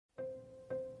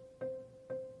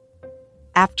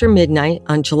After midnight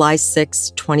on July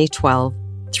 6, 2012,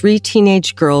 3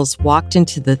 teenage girls walked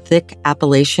into the thick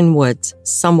Appalachian woods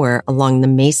somewhere along the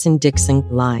Mason-Dixon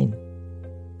line.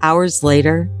 Hours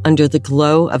later, under the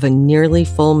glow of a nearly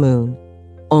full moon,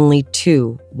 only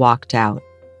 2 walked out.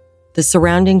 The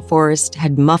surrounding forest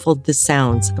had muffled the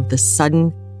sounds of the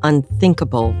sudden,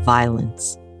 unthinkable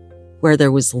violence. Where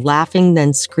there was laughing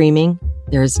then screaming,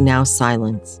 there is now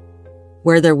silence.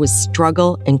 Where there was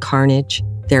struggle and carnage,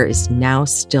 there is now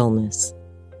stillness.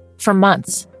 For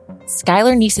months,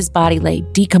 Skylar Neese's body lay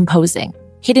decomposing,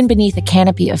 hidden beneath a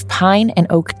canopy of pine and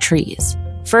oak trees,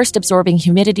 first absorbing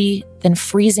humidity, then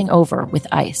freezing over with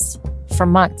ice. For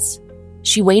months,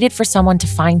 she waited for someone to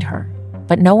find her,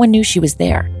 but no one knew she was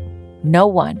there. No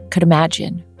one could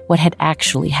imagine what had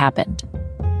actually happened.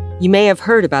 You may have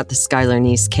heard about the Skylar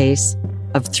Neese case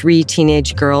of 3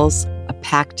 teenage girls, a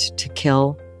pact to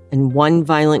kill, and one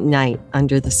violent night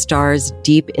under the stars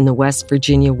deep in the West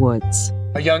Virginia woods.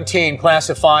 A young teen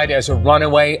classified as a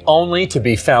runaway only to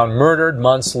be found murdered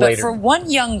months later. But for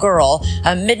one young girl,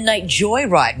 a midnight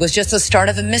joyride was just the start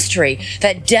of a mystery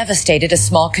that devastated a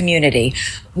small community.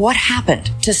 What happened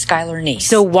to Skylar Neese?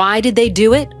 So why did they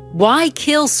do it? Why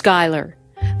kill Skylar?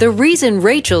 The reason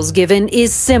Rachel's given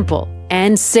is simple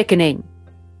and sickening.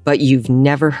 But you've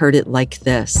never heard it like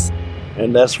this.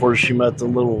 And that's where she met the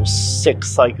little sick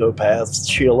psychopaths,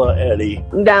 Sheila, Eddie.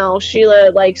 Now,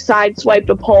 Sheila, sideswiped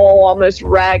a pole, almost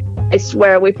wrecked. I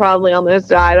swear we probably almost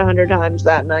died 100 times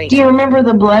that night. Do you remember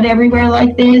the blood everywhere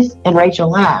like this? And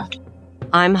Rachel laughed.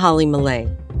 I'm Holly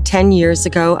Millea. 10 years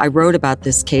ago, I wrote about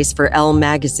this case for Elle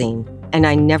magazine, and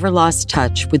I never lost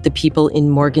touch with the people in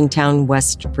Morgantown,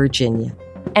 West Virginia.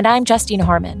 And I'm Justine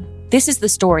Harman. This is the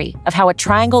story of how a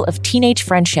triangle of teenage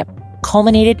friendship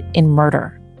culminated in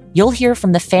murder. You'll hear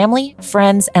from the family,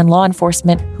 friends, and law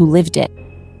enforcement who lived it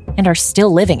and are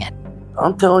still living it.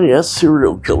 I'm telling you, that's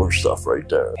serial killer stuff right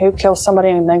there. Who kills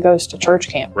somebody and then goes to church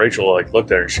camp? Rachel looked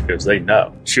at her and she goes, "They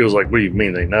know." She was like, "What do you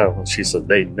mean they know?" And she said,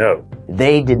 "They know."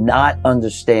 They did not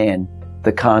understand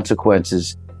the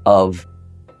consequences of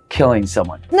killing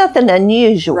someone. Nothing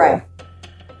unusual. Right.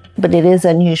 But it is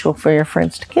unusual for your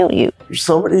friends to kill you. For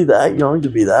somebody that young to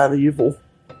be that evil,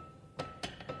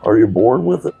 are you born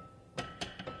with it?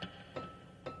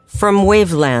 From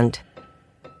Waveland,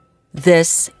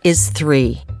 this is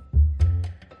 3.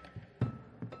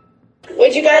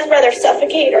 Would you guys rather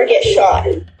suffocate or get shot?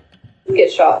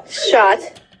 Get shot. Shot.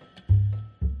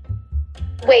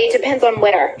 Wait, depends on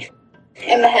where.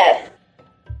 In the head.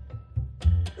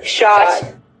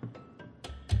 Shot.